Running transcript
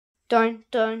Dun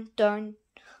dun dun.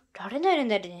 Dun dun dun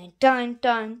dun dun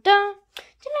dun. Dun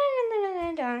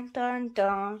dun dun dun.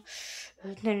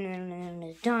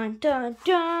 Dun dun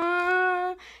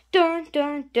dun. Dun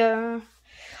dun dun.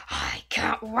 I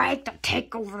can't wait to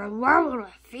take over the world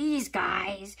with these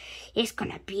guys. It's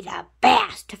gonna be the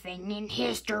best thing in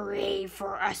history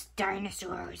for us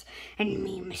dinosaurs and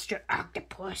me, Mr.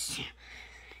 Octopus.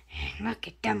 And look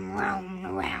at them roaming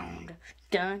around.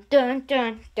 Dun dun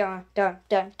dun dun dun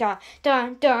dun dun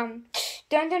dun dun.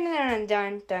 Dun dun dun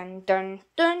dun dun dun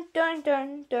dun dun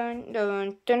dun dun dun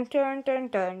dun dun dun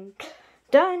dun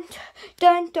dun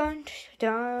dun dun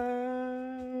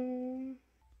dun.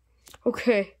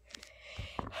 Okay.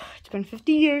 It's been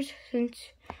 50 years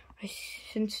since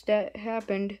that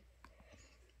happened.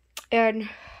 And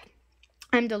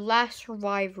I'm the last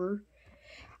survivor.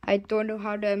 I don't know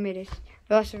how to admit it.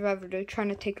 The last survivor. They're trying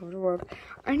to take over the world.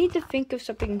 I need to think of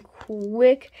something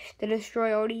quick to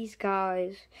destroy all these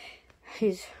guys.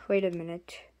 Wait a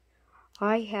minute.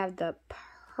 I have the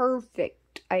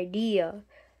perfect idea.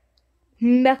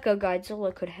 Mecca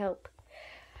Godzilla could help.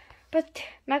 But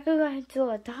Mecca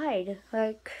Godzilla died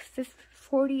like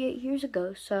 48 years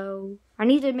ago, so I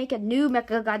need to make a new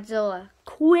Mecca Godzilla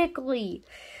quickly.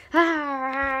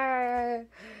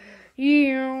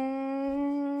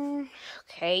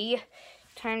 Okay,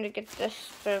 time to get this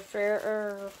stuff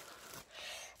here.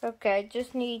 Okay, I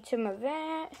just need some of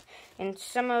that and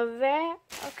some of that.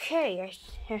 Okay,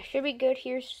 I should be good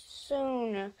here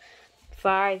soon.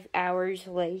 5 hours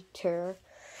later.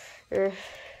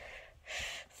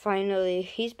 Finally,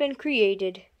 he's been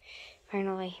created.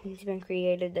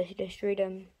 Let's destroy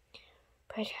him.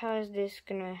 But how is this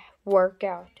gonna work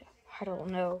out? I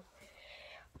don't know.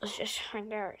 Let's just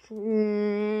find out.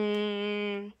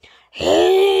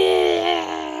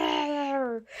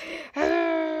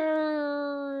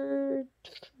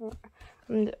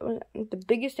 I'm the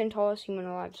biggest and tallest human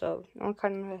alive, so I'm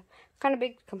kind of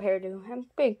big compared to him.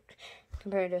 Big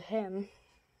compared to him.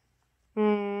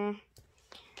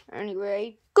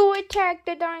 Anyway, go attack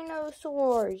the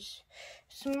dinosaurs.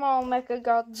 Small Mecca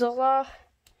Godzilla.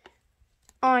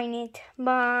 On it,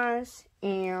 boss.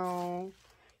 Boom.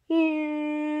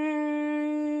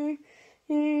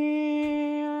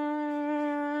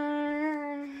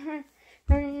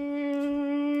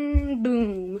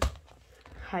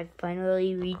 I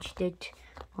finally reached it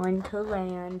onto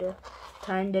land.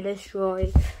 Time to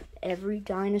destroy every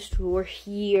dinosaur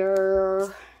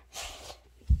here.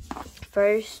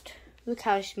 First, look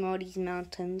how small these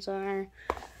mountains are.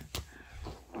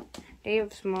 They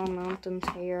have small mountains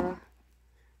here.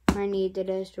 I need to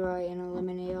destroy and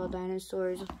eliminate all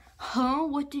dinosaurs. Huh?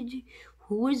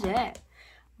 Who was that?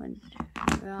 Went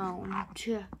round.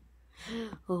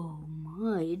 Oh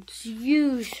my, it's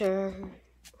you, sir.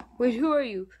 Wait, who are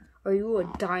you? Are you a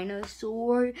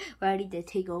dinosaur ready to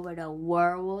take over the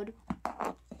world?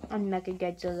 I'm Mecca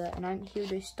Godzilla, and I'm here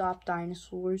to stop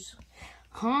dinosaurs.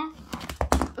 Huh?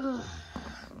 Ugh.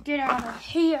 Get out of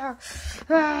here!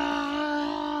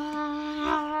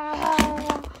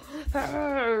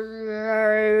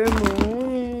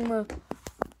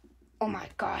 Oh my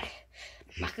god.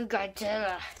 Mecca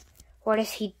Godzilla. What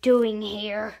is he doing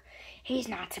here? He's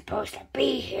not supposed to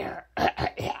be here.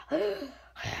 I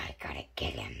gotta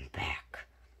get him back.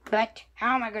 But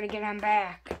how am I gonna get him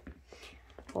back?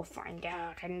 We'll find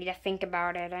out. I need to think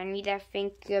about it.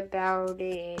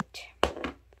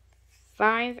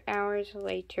 5 hours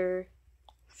later,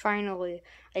 finally,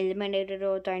 I eliminated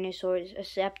all dinosaurs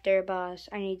except their boss.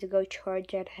 I need to go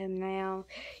charge at him now.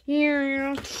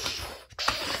 Hey,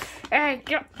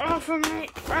 get off of me!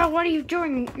 Oh, what are you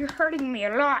doing? You're hurting me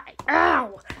a lot.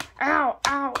 Ow! Ow!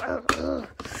 Ow! Ugh.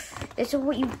 This is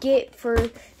what you get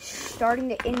for starting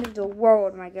the end of the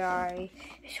world, my guy.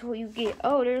 This is what you get.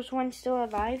 Oh, there's one still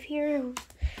alive here?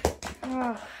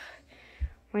 Oh,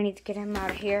 we need to get him out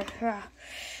of here.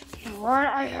 What?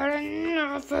 I had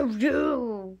enough of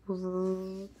you.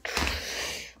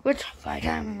 Let's fight.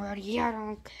 I'm ready. I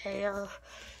don't care.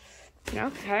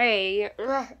 Okay.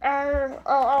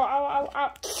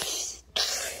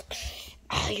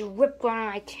 You ripped one of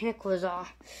my tentacles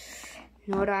off.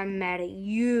 You know what? I'm mad at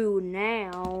you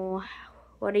now.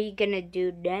 What are you gonna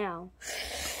do now?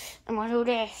 I'm gonna do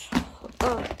this.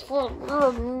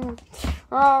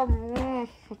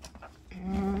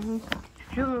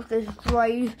 You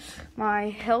destroy my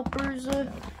helpers.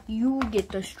 You get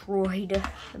destroyed.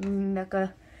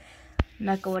 Mecca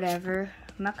whatever.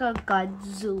 Mecca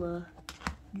Godzilla.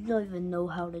 You don't even know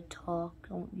how to talk,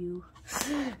 don't you?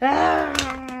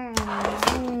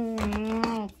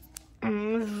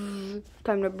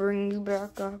 Time to bring you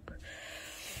back up.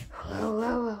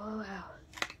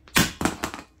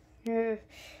 I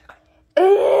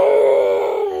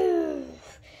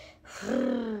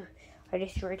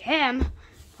destroyed him.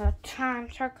 Well, time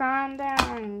to calm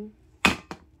down.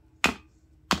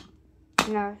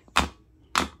 No.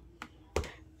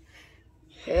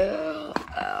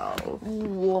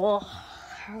 Whoa.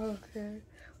 Okay.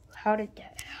 How did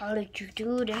you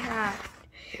do that?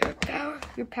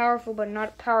 You're powerful, but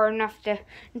not powerful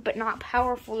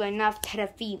enough to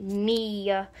defeat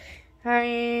me.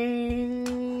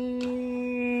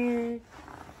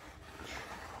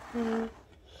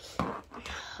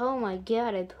 Oh my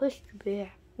God! I pushed you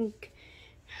back.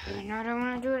 And I don't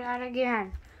want to do that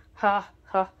again. Ha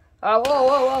ha. Oh,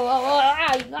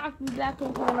 whoa. You knocked me back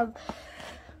in front of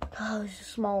those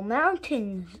small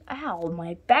mountains. Ow,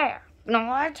 my back. You know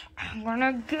what? I'm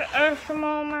gonna get a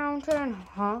small mountain.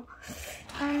 Huh?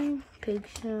 I'm big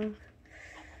stuff.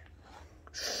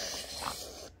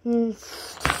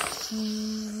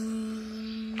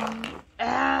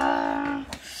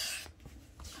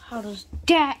 How does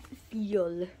that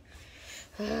feel?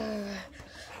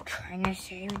 Trying to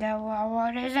save the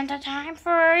world isn't the time for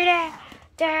that.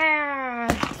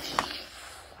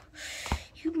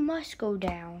 You must go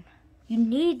down. You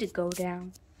need to go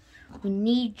down. We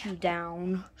need you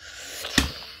down.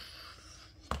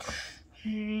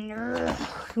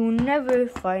 You'll never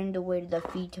find a way to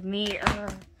defeat me.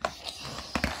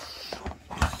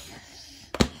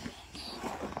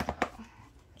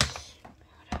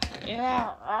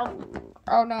 Yeah.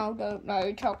 Oh no,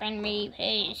 you're choking me,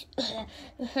 please.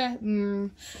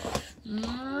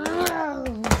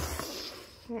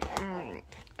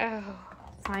 Oh,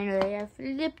 finally, I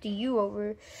flipped you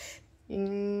over.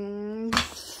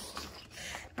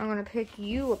 I'm gonna pick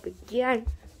you up again.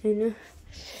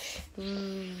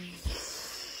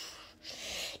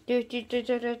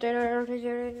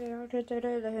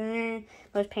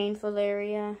 Most painful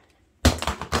area.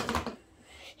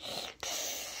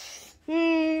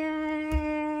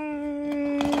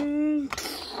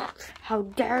 How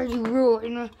dare you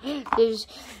ruin this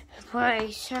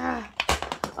place?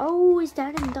 Oh, is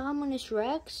that Indominus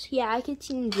Rex? Yeah, I can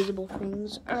see invisible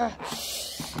things.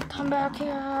 Come back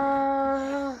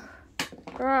here.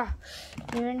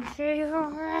 Didn't see you.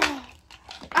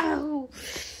 Oh.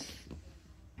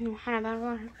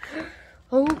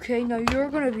 Okay, now you're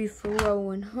gonna be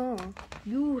throwing, huh?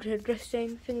 You did the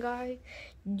same thing I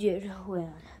did.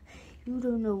 Well, you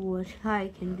don't know what I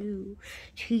can do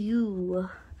to you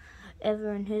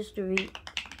ever in history.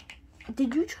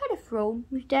 Did you try to throw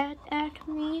that at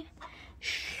me?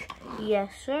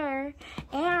 Yes, sir.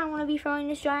 And I want to be throwing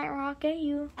this giant rock at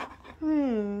you.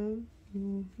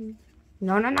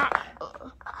 No.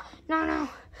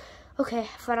 Okay, I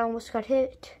thought I almost got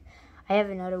hit. I have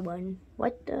another one.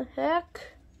 What the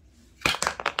heck?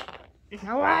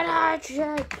 No, why not?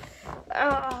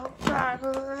 Oh, God.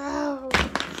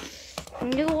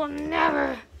 You will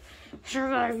never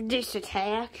survive this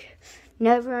attack.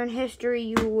 Never in history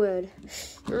you would.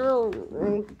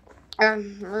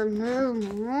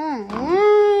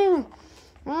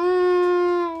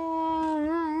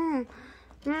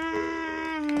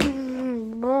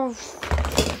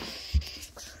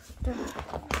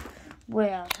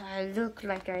 Well, I look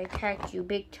like I attacked you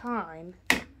big time.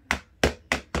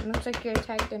 Looks like you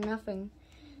attacked the nothing.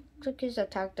 Looks like he's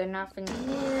attacked the nothing.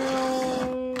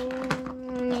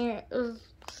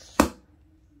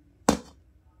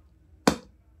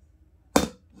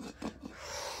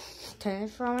 Can I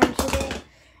throw into the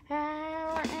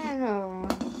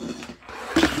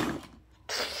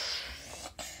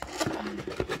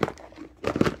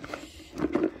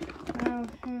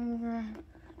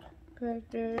pick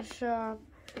this up.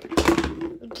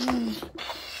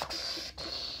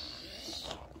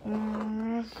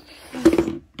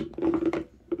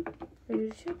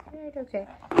 Okay.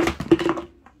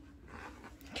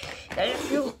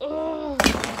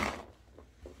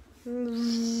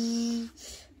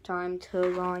 Time to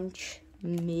launch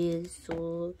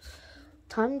missiles.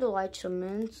 Time to launch some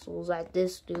missiles at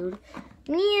this dude.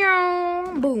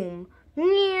 Meow, boom.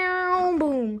 Meow,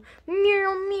 boom.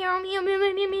 Meow, meow, meow, meow,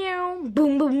 meow, meow.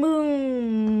 Boom, boom,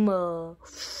 boom.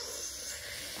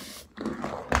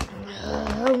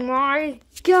 Oh my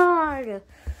God.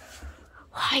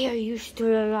 Why are you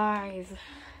still alive?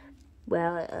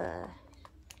 Well,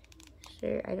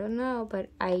 sir, I don't know, but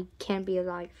I can't be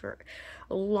alive for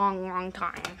a long, long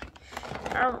time.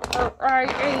 Oh, God.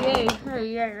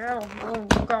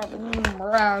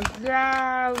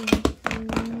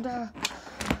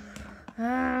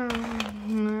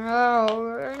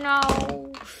 No.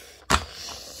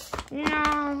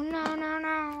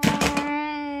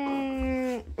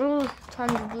 Ooh, time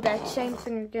to do that same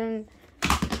thing again.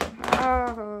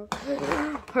 Oh.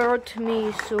 hurt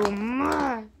me so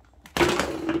much.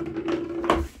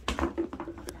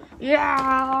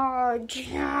 Yeah.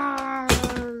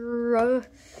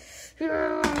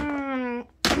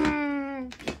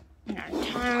 Now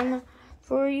time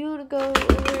for you to go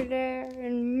over there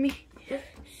and me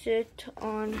sit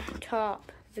on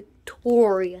top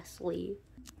victoriously.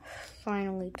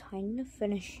 Finally, time to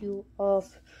finish you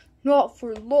off. Not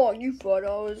for long, you thought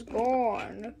I was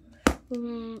gone.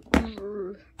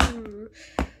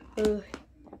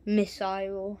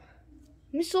 Missile.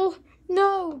 Missile?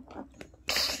 No!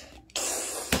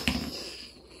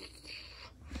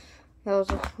 That was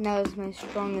my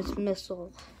strongest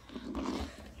missile.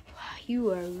 You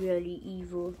are really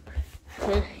evil.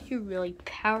 You're really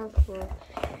powerful.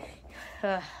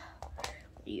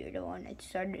 You're the one that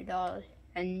started it all.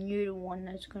 And you're the one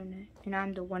that's gonna, and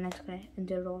I'm the one that's gonna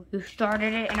end it all. You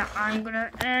started it, and I'm gonna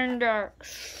end it.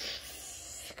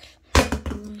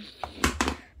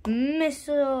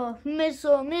 Missile,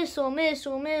 missile, missile,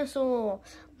 missile, missile.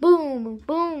 Boom,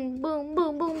 boom, boom,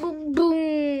 boom, boom, boom,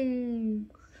 boom.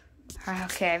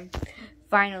 Okay,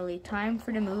 finally, time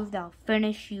for the move that'll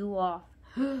finish you off.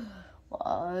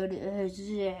 What is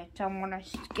it? I'm gonna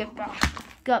skip up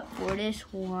for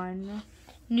this one.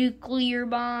 Nuclear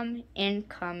bomb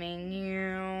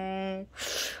incoming.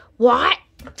 What?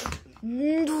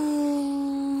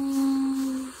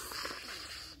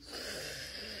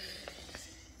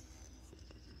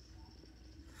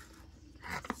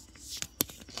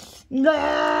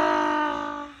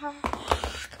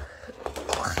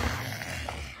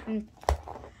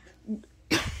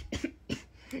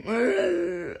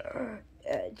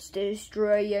 It's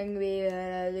destroying me, and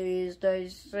at least I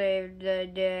saved the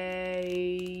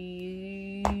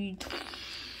day.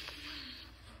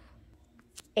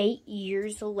 8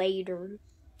 years later.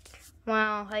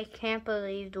 Wow, I can't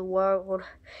believe the world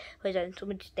was in so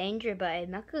much danger, but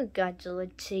Mecca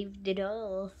Godzilla saved it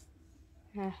all.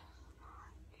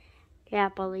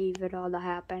 Can't believe it all that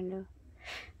happened.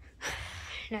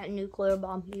 That nuclear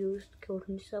bomb he used killed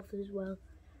himself as well.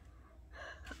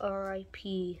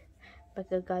 R.I.P.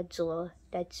 Mecca Godzilla,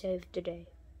 that saved the day.